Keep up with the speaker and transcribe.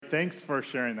Thanks for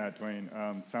sharing that,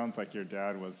 Dwayne. Sounds like your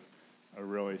dad was a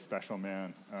really special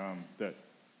man, that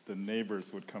the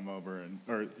neighbors would come over,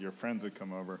 or your friends would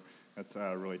come over. That's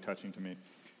really touching to me.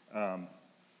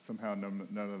 Somehow none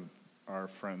of our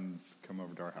friends come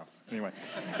over to our house. Anyway.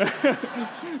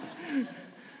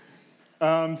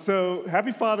 So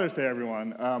happy Father's Day,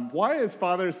 everyone. Why is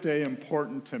Father's Day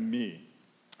important to me?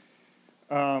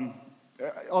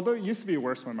 Although it used to be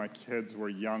worse when my kids were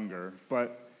younger,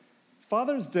 but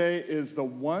Father's Day is the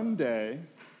one day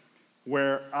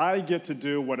where I get to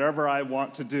do whatever I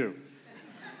want to do,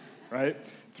 right?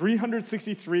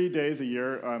 363 days a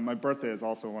year. My birthday is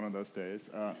also one of those days.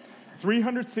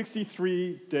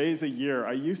 363 days a year,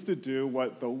 I used to do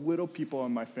what the little people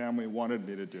in my family wanted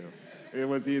me to do. It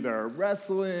was either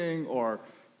wrestling or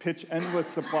pitch endless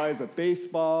supplies of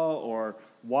baseball or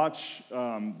watch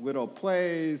little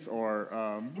plays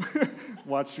or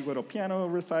watch little piano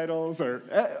recitals or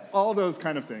all those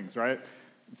kind of things, right?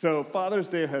 So Father's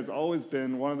Day has always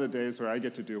been one of the days where I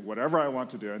get to do whatever I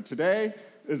want to do. And today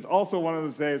is also one of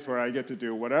those days where I get to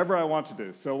do whatever I want to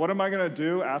do. So what am I going to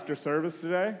do after service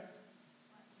today?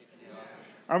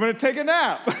 I'm going to take a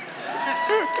nap.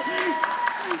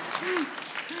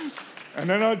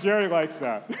 And I know Jerry likes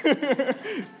that.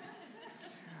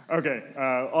 Okay,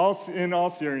 in all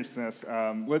seriousness,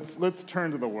 let's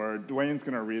turn to the Word. Dwayne's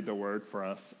going to read the Word for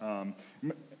us.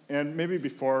 And maybe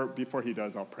before he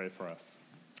does, I'll pray for us.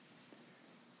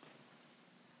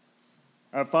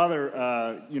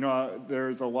 Father,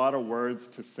 there's a lot of words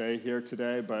to say here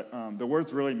today, but the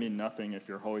words really mean nothing if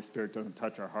your Holy Spirit doesn't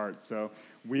touch our hearts. So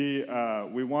we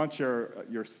want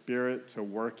your Spirit to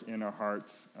work in our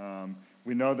hearts.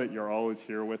 We know that you're always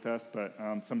here with us, but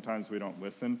sometimes we don't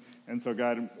listen. And so,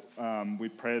 God, we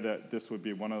pray that this would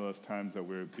be one of those times that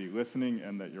we would be listening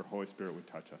and that your Holy Spirit would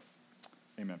touch us.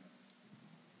 Amen.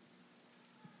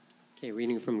 Okay,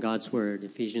 reading from God's Word,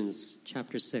 Ephesians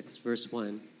chapter 6, verse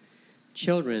 1.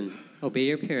 Children, obey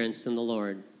your parents in the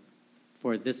Lord,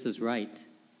 for this is right.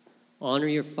 Honor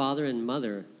your father and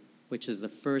mother, which is the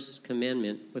first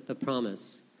commandment with the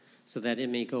promise, so that it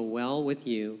may go well with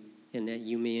you and that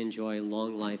you may enjoy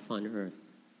long life on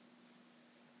earth.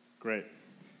 Great.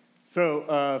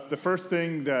 So the first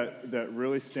thing that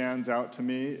really stands out to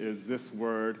me is this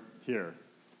word here,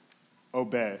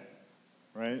 obey,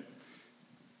 right?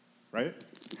 Right?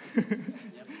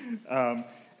 Yep.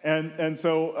 And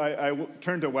so I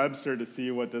turned to Webster to see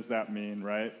what does that mean,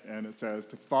 right? And it says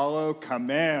to follow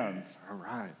commands. All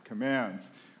right, commands.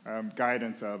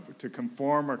 Guidance of, to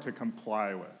conform or to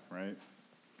comply with, right?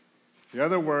 The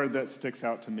other word that sticks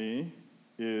out to me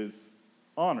is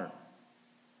honor.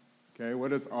 Okay,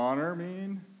 what does honor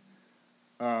mean?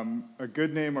 A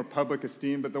good name or public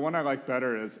esteem, but the one I like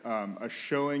better is a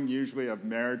showing usually of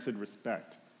merited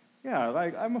respect. Yeah,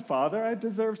 like I'm a father, I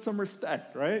deserve some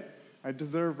respect, right? I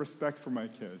deserve respect for my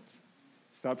kids.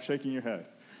 Stop shaking your head.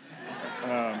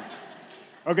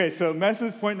 Okay, so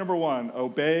message point number 1,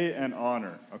 obey and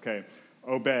honor. Okay,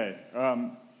 obey.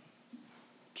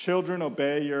 Children,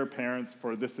 obey your parents,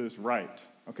 for this is right.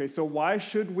 Okay, so why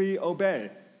should we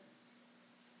obey?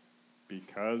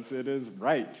 Because it is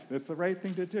right. It's the right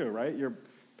thing to do, right? Your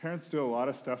parents do a lot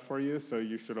of stuff for you, so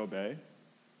you should obey,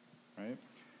 right?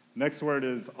 Next word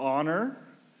is honor.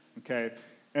 Okay,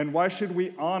 and why should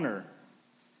we honor?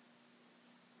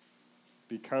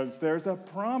 Because there's a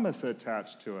promise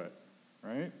attached to it,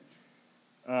 right?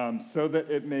 So that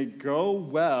it may go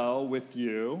well with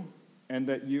you and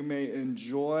that you may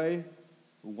enjoy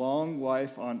long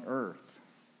life on earth.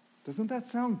 Doesn't that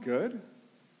sound good?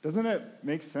 Doesn't it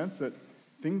make sense that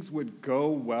things would go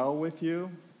well with you?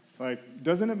 Like,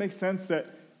 doesn't it make sense that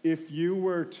if you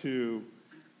were to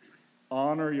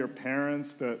honor your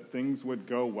parents, that things would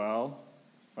go well?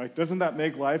 Like, doesn't that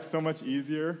make life so much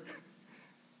easier?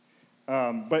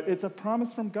 But it's a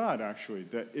promise from God, actually,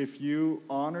 that if you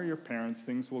honor your parents,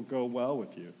 things will go well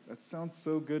with you. That sounds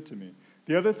so good to me.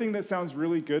 The other thing that sounds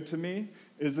really good to me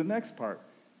is the next part,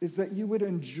 is that you would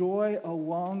enjoy a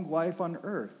long life on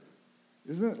earth.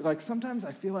 Isn't it, like, sometimes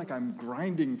I feel like I'm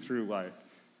grinding through life.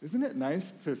 Isn't it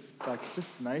nice to, like,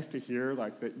 just nice to hear,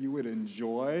 like, that you would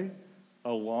enjoy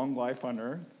a long life on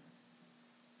earth?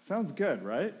 Sounds good,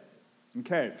 right?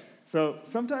 Okay, so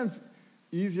sometimes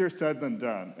easier said than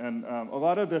done. And a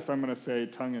lot of this I'm going to say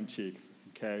tongue-in-cheek,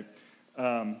 okay?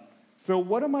 So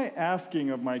what am I asking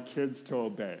of my kids to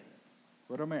obey?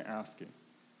 What am I asking?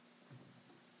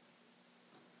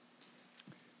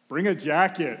 Bring a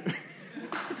jacket,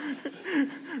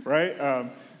 right?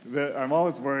 I'm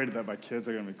always worried that my kids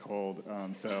are going to be cold,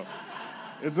 so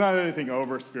it's not anything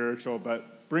over spiritual,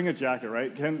 but bring a jacket,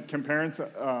 right? Can parents,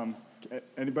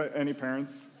 any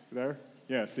parents there?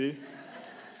 Yeah, see?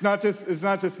 It's not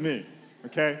just me,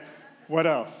 okay? What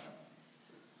else?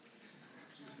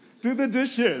 Do the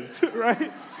dishes,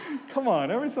 right? Come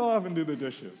on, every so often do the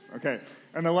dishes. Okay,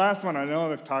 and the last one, I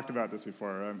know I've talked about this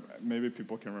before. Maybe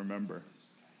people can remember.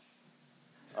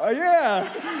 Oh, yeah.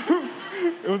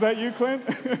 Was that you, Clint?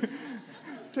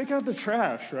 Take out the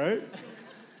trash, right?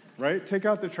 Right? Take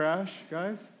out the trash,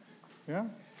 guys? Yeah?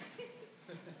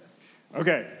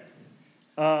 Okay.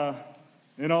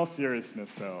 In all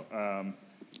seriousness, though,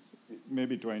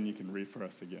 maybe, Dwayne, you can read for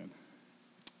us again.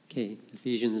 Okay,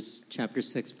 Ephesians chapter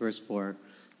 6, verse 4.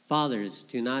 Fathers,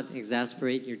 do not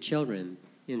exasperate your children.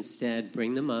 Instead,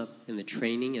 bring them up in the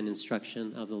training and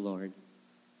instruction of the Lord.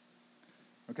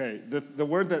 Okay, the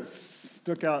word that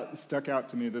stuck out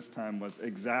to me this time was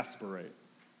exasperate.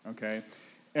 Okay,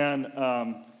 and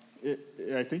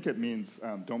I think it means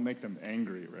don't make them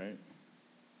angry, right?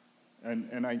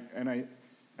 And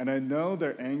I know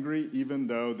they're angry even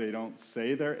though they don't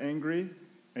say they're angry.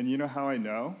 And you know how I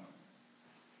know?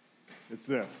 It's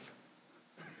this.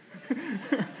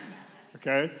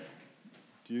 Okay?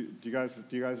 Do you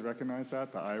guys recognize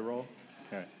that? The eye roll?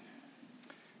 Okay.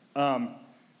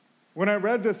 When I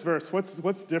read this verse,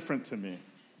 what's different to me?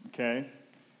 Okay?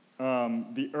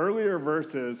 The earlier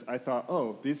verses, I thought,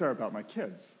 oh, these are about my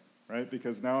kids, right?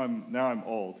 Because now I'm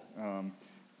old.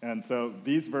 And so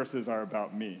these verses are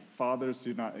about me. Fathers,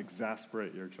 do not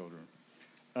exasperate your children.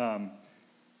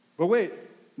 But wait,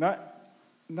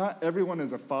 not everyone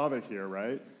is a father here,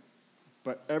 right?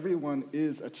 But everyone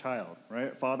is a child,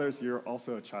 right? Fathers, you're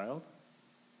also a child?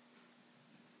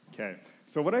 Okay,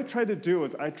 so what I tried to do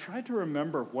is I tried to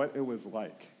remember what it was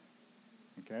like.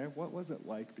 Okay, what was it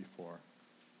like before?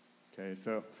 Okay,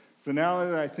 so now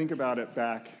that I think about it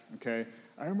back, okay,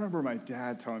 I remember my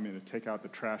dad telling me to take out the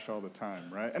trash all the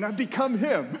time, right? And I've become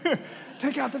him.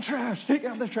 Take out the trash,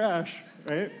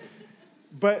 right?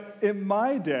 But in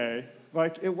my day,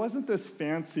 like, it wasn't this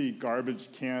fancy garbage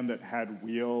can that had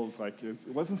wheels. Like, it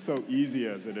wasn't so easy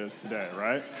as it is today,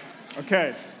 right?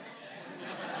 Okay.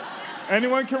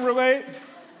 Anyone can relate?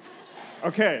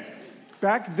 Okay.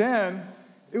 Back then,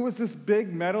 it was this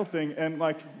big metal thing, and,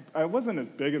 like, I wasn't as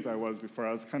big as I was before.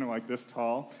 I was kind of like this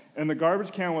tall, and the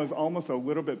garbage can was almost a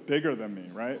little bit bigger than me,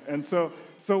 right? And so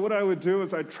what I would do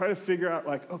is I'd try to figure out,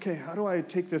 like, okay, how do I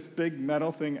take this big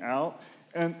metal thing out?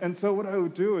 And so what I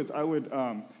would do is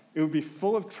it would be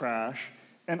full of trash,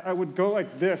 and I would go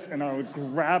like this, and I would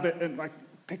grab it and, like,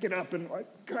 pick it up and,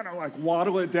 like, kind of, like,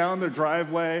 waddle it down the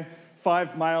driveway,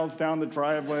 5 miles down the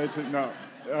driveway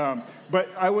but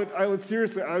I would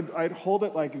seriously, I'd hold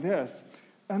it like this.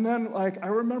 And then, like, I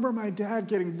remember my dad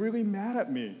getting really mad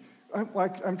at me.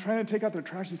 I'm trying to take out the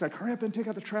trash. He's like, hurry up and take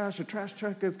out the trash. The trash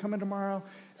truck is coming tomorrow.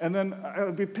 And then I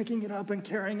would be picking it up and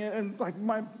carrying it, and, like,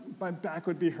 my back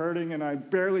would be hurting, and I'd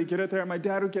barely get it there. And my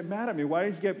dad would get mad at me. Why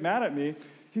did he get mad at me?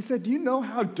 He said, do you know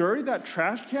how dirty that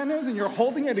trash can is, and you're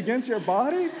holding it against your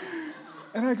body?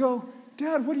 And I go,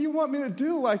 Dad, what do you want me to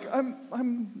do? Like,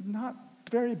 I'm not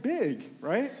very big,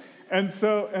 right? And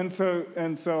so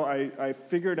I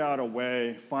figured out a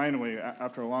way, finally,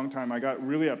 after a long time. I got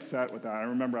really upset with that. I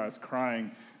remember I was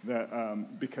crying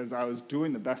because I was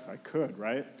doing the best I could,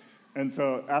 right? And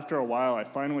so after a while, I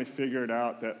finally figured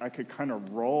out that I could kind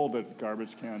of roll the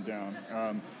garbage can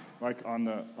down, like on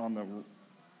the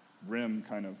rim,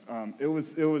 kind of. It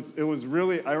was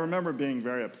really, I remember being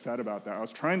very upset about that. I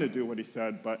was trying to do what he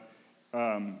said, but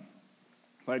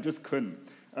I just couldn't.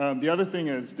 The other thing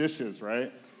is dishes,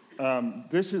 right?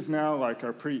 Dishes now, like,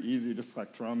 are pretty easy, just,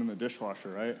 like, throw them in the dishwasher,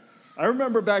 right? I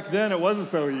remember back then it wasn't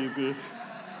so easy,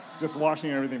 just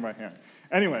washing everything by hand.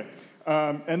 Anyway,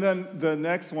 and then the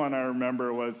next one I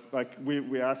remember was, like,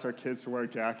 we asked our kids to wear a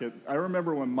jacket. I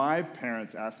remember when my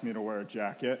parents asked me to wear a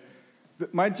jacket,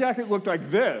 my jacket looked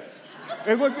like this.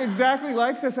 It looked exactly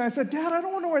like this, and I said, Dad, I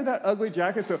don't want to wear that ugly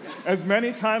jacket. So as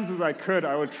many times as I could,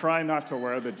 I would try not to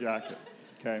wear the jacket,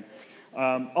 okay?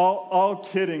 All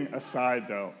kidding aside,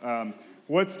 though,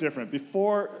 what's different?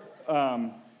 Before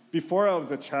I was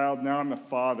a child, now I'm a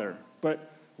father.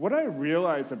 But what I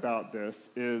realize about this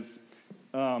is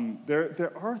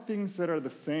there are things that are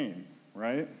the same,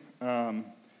 right?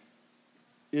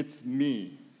 It's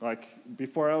me. Like,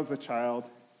 before I was a child,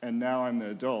 and now I'm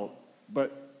the adult.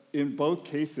 But in both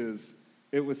cases,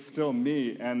 it was still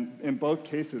me. And in both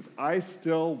cases, I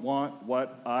still want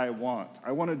what I want.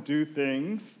 I want to do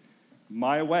things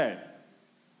my way,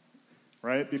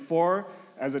 right? Before,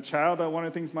 as a child, I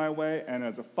wanted things my way, and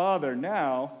as a father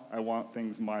now, I want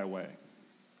things my way.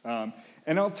 And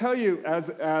I'll tell you,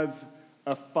 as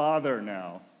a father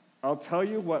now, I'll tell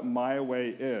you what my way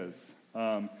is,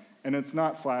 and it's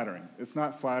not flattering. It's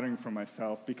not flattering for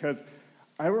myself, because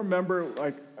I remember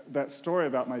like that story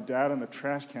about my dad and the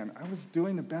trash can. I was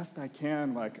doing the best I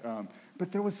can,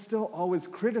 but there was still always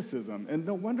criticism. And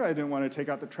no wonder I didn't want to take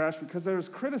out the trash, because there was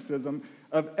criticism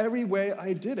of every way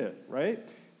I did it, right?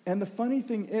 And the funny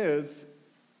thing is,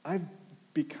 I've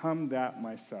become that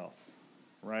myself,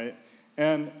 right?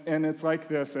 And it's like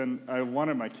this, and I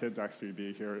wanted my kids actually to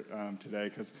be here today,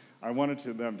 because I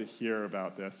wanted them to hear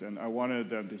about this, and I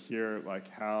wanted them to hear like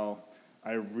how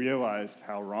I realized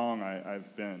how wrong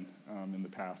I've been in the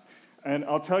past. And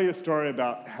I'll tell you a story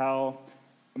about how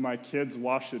my kids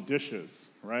wash the dishes,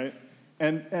 right?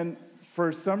 And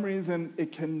for some reason,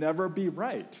 it can never be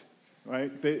right?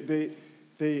 They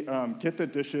get the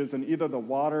dishes, and either the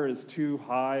water is too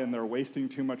high and they're wasting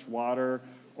too much water,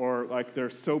 or like they're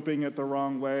soaping it the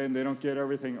wrong way and they don't get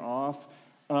everything off.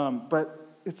 But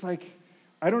it's like,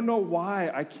 I don't know why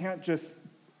I can't just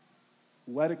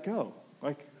let it go.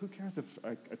 Like, who cares if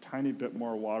a tiny bit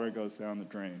more water goes down the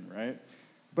drain, right?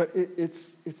 But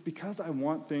it's because I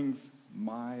want things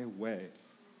my way,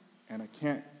 and I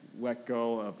can't let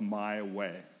go of my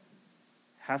way. It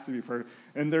has to be perfect.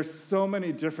 And there's so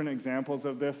many different examples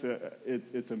of this.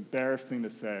 It's embarrassing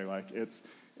to say. Like, it's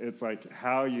like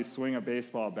how you swing a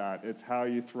baseball bat. It's how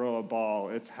you throw a ball.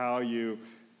 It's how you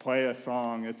play a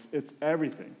song. It's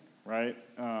everything, right?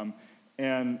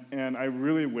 And I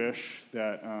really wish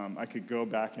that I could go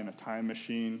back in a time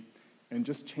machine and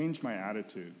just change my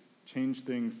attitude, change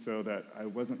things so that I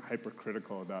wasn't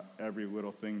hypercritical about every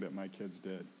little thing that my kids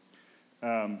did.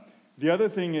 The other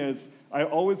thing is, I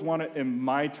always want it in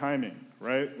my timing,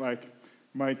 right? Like,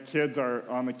 my kids are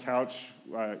on the couch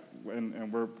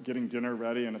and we're getting dinner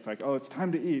ready, and it's like, oh, it's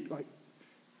time to eat. Like,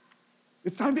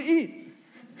 it's time to eat.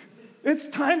 It's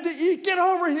time to eat. Get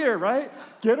over here, right?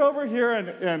 Get over here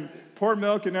and pour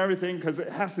milk and everything, because it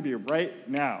has to be right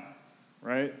now,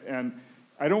 right? And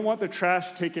I don't want the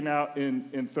trash taken out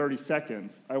in 30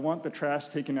 seconds. I want the trash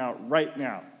taken out right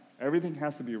now. Everything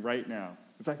has to be right now.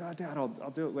 It's like, oh, Dad,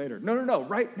 I'll do it later. No,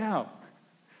 right now.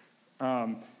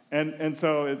 And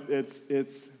so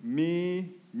it's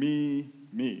me.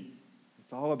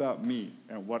 It's all about me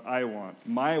and what I want,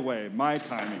 my way, my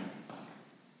timing.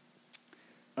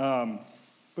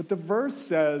 But the verse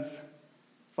says,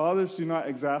 fathers, do not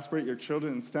exasperate your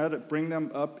children. Instead, bring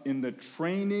them up in the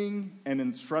training and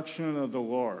instruction of the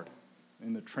Lord.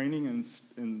 In the training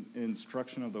and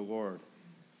instruction of the Lord.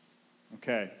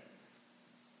 Okay.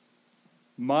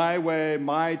 My way,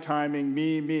 my timing,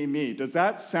 me. Does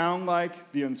that sound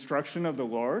like the instruction of the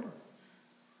Lord?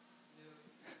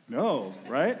 No,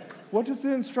 right? What does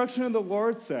the instruction of the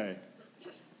Lord say?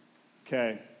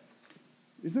 Okay.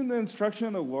 Isn't the instruction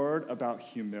of the Lord about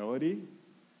humility?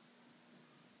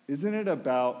 Isn't it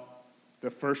about the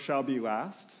first shall be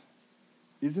last?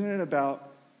 Isn't it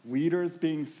about leaders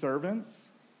being servants?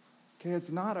 Okay,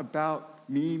 it's not about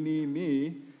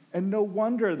me. And no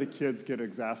wonder the kids get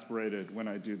exasperated when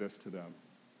I do this to them,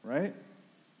 right?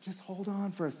 Just hold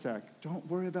on for a sec. Don't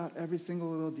worry about every single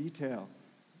little detail.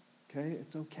 Okay?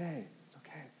 It's okay.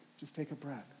 Just take a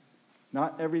breath.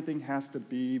 Not everything has to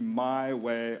be my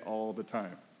way all the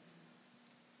time.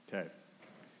 Okay.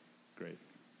 Great.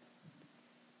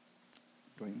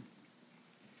 Dwayne?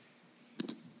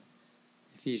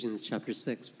 Ephesians chapter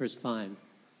 6, verse 5.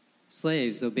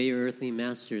 Slaves, obey your earthly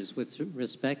masters with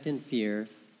respect and fear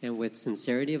and with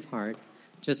sincerity of heart,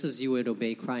 just as you would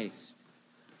obey Christ.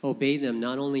 Obey them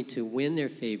not only to win their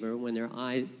favor when their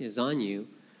eye is on you,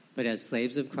 but as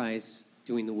slaves of Christ,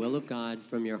 doing the will of God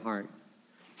from your heart.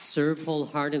 Serve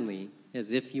wholeheartedly,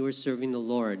 as if you were serving the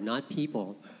Lord, not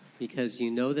people, because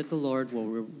you know that the Lord will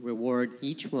reward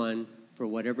each one for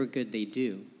whatever good they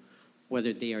do,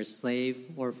 whether they are slave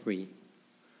or free.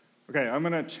 Okay, I'm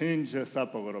going to change this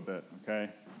up a little bit,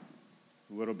 okay?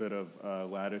 A little bit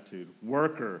of latitude.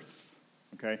 Workers,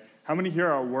 okay? How many here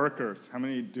are workers? How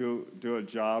many do a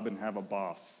job and have a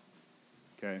boss?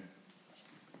 Okay?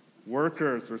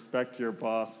 Workers, respect your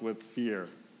boss with fear.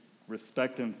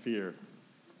 Respect and fear.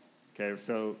 Okay,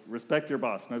 so respect your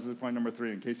boss. This is point number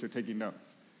 3, in case you're taking notes.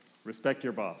 Respect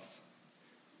your boss.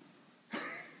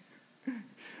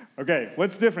 Okay,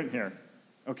 what's different here?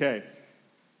 Okay,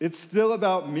 it's still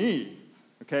about me,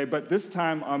 okay, but this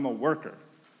time I'm a worker,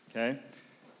 okay?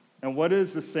 And what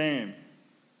is the same?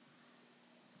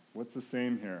 What's the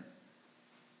same here?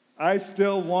 I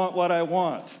still want what I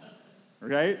want,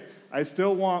 right? I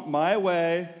still want my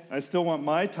way. I still want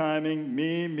my timing,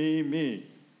 me,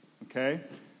 okay?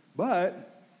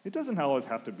 But it doesn't always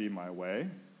have to be my way,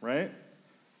 right?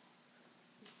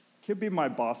 It could be my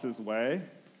boss's way.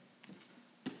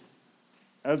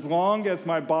 As long as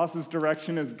my boss's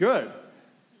direction is good,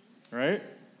 right?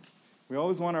 We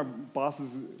always want our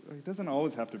bosses, it doesn't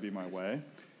always have to be my way.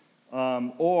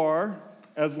 Or,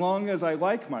 as long as I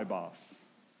like my boss.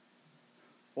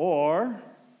 Or,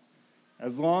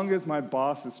 as long as my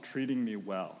boss is treating me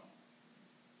well,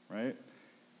 right?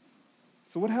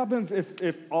 So what happens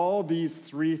if all these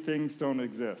three things don't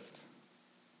exist?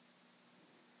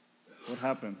 What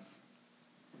happens?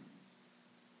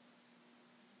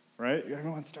 Right?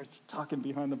 Everyone starts talking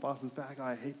behind the boss's back. Oh,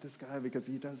 I hate this guy because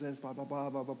he does this, blah, blah, blah,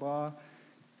 blah, blah, blah.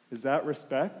 Is that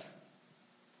respect?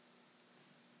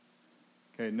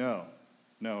 Okay, no.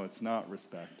 No, it's not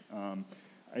respect.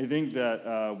 I think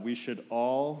that we should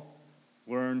all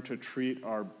learn to treat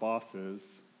our bosses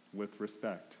with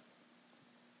respect.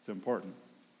 It's important.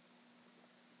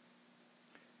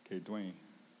 Okay, Dwayne.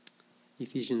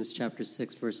 Ephesians chapter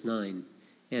 6, verse 9.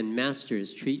 And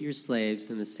masters, treat your slaves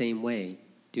in the same way.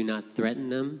 Do not threaten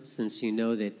them, since you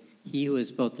know that he who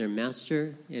is both their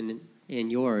master and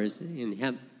yours in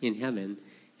heaven,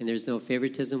 and there's no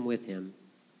favoritism with him.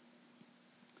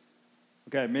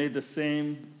 Okay, I made the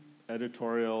same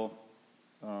editorial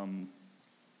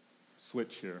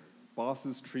switch here.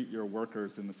 Bosses treat your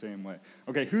workers in the same way.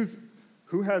 Okay,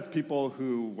 who has people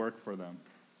who work for them?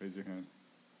 Raise your hand.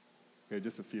 Okay,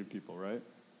 just a few people, right?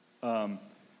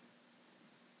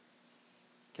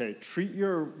 Okay, treat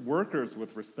your workers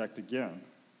with respect again.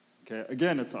 Okay,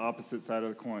 again, it's the opposite side of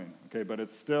the coin. Okay, but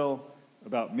it's still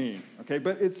about me. Okay,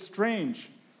 but it's strange.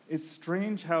 It's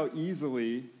strange how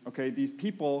easily, okay, these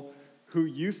people who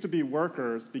used to be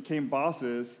workers became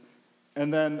bosses,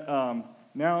 and then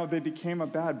now they became a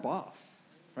bad boss,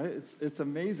 right? It's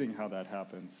amazing how that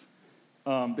happens.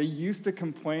 They used to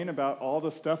complain about all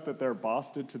the stuff that their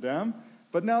boss did to them,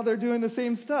 but now they're doing the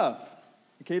same stuff.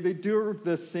 Okay, they do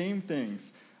the same things.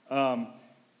 And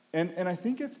I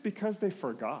think it's because they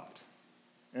forgot.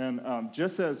 And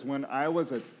just as when I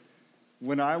was a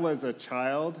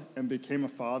child and became a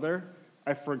father,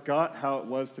 I forgot how it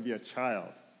was to be a child.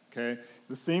 Okay,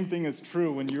 the same thing is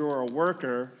true when you were a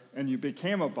worker and you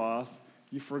became a boss.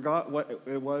 You forgot what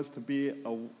it was to be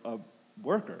a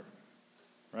worker,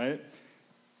 right?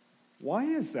 Why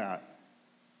is that?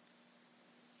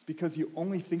 It's because you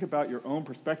only think about your own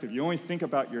perspective. You only think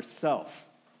about yourself.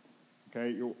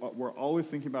 Okay, we're always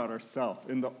thinking about ourselves.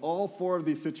 In all four of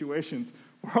these situations,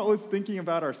 we're always thinking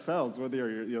about ourselves.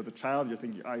 Whether you're the child, you're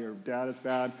thinking, oh, your dad is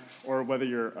bad, or whether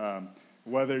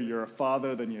you're a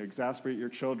father, then you exasperate your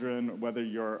children. Whether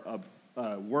you're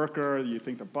a worker, you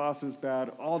think the boss is bad.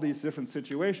 All these different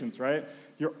situations, right?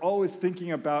 You're always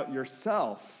thinking about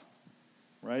yourself,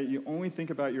 right? You only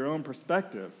think about your own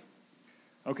perspective.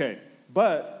 Okay,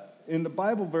 but in the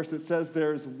Bible verse, it says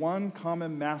there's one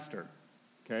common master.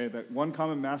 Okay, that one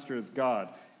common master is God.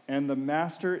 And the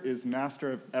master is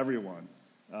master of everyone.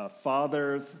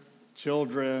 Fathers,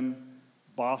 children,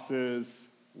 bosses,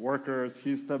 workers.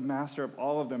 He's the master of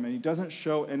all of them. And he doesn't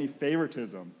show any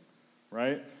favoritism,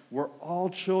 right? We're all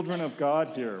children of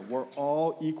God here. We're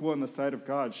all equal in the sight of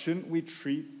God. Shouldn't we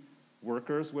treat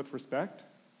workers with respect?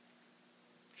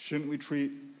 Shouldn't we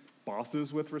treat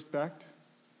bosses with respect?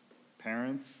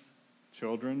 Parents,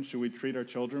 children, should we treat our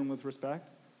children with respect?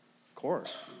 Of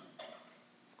course.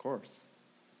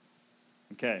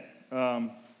 Okay, a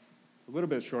little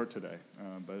bit short today,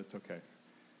 but it's okay.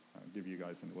 I'll give you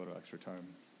guys a little extra time.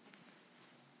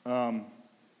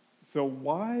 So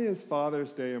why is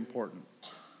Father's Day important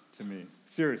to me?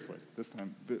 Seriously, this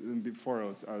time. Before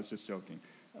I was just joking.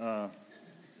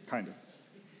 Kind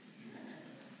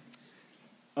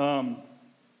of.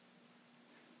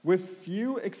 With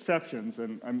few exceptions,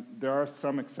 and there are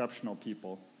some exceptional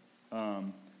people,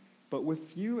 but with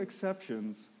few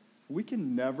exceptions, we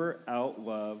can never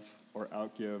outlove or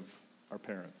outgive our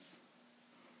parents.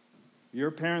 Your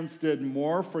parents did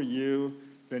more for you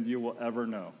than you will ever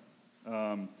know.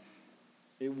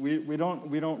 We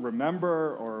don't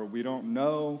remember, or we don't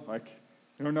know. Like,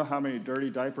 you don't know how many dirty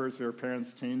diapers your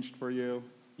parents changed for you.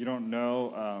 You don't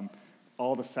know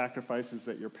all the sacrifices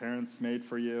that your parents made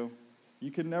for you.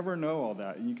 You can never know all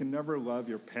that, and you can never love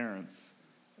your parents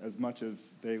as much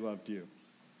as they loved you,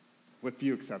 with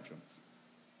few exceptions.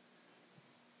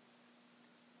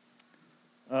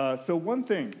 So one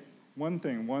thing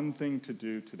to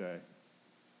do today.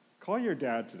 Call your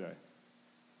dad today.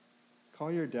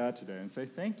 Call your dad today and say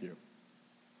thank you.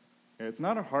 Okay, it's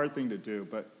not a hard thing to do,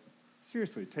 but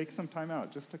seriously, take some time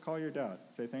out just to call your dad.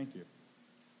 Say thank you.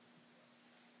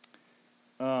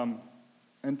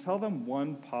 And tell them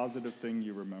one positive thing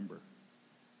you remember.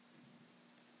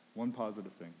 One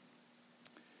positive thing.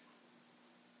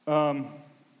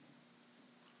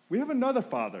 We have another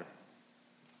Father.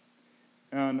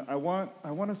 And I want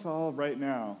us all right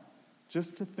now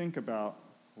just to think about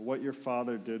what your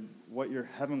Father did, what your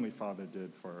Heavenly Father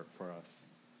did for us.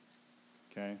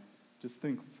 Okay? Just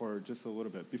think for just a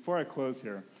little bit. Before I close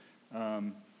here,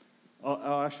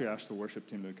 I'll actually ask the worship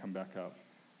team to come back up.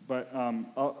 But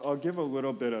I'll give a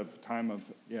little bit of time of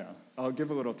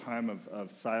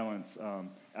silence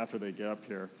after they get up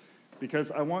here,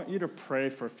 because I want you to pray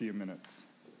for a few minutes.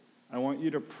 I want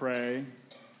you to pray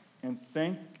and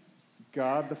thank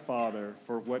God the Father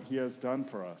for what he has done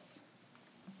for us.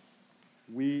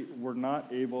 We were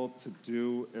not able to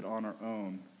do it on our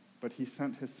own, but he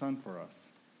sent his Son for us.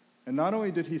 And not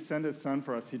only did he send his Son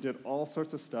for us, he did all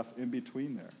sorts of stuff in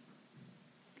between there.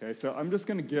 Okay, so I'm just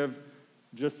going to give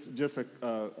just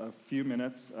a few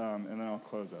minutes, and then I'll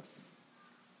close us.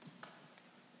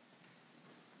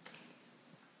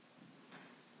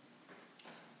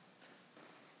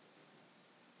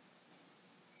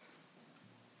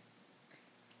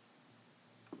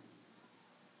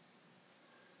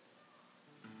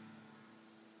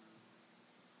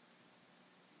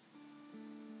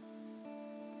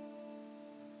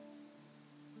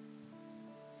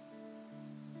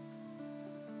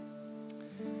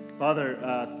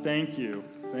 Father, thank you.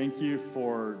 Thank you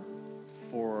for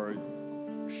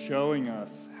showing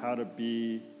us how to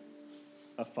be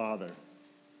a father.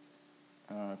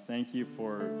 Thank you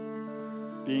for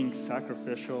being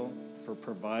sacrificial, for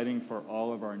providing for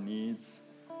all of our needs.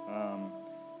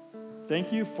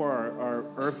 Thank you for our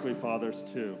earthly fathers,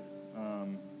 too,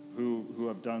 who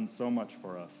have done so much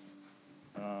for us.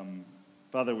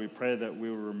 Father, we pray that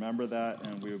we will remember that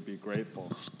and we will be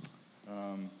grateful.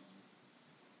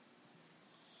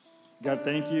 God,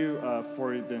 thank you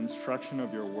for the instruction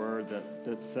of your word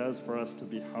that says for us to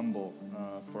be humble,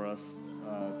 for us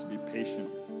to be patient,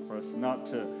 for us not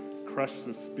to crush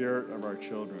the spirit of our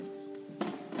children.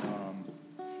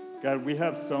 God, we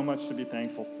have so much to be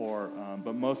thankful for,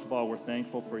 but most of all, we're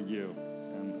thankful for you,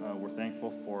 and we're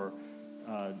thankful for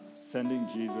sending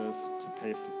Jesus to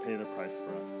pay the price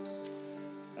for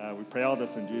us. We pray all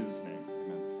this in Jesus' name. Amen.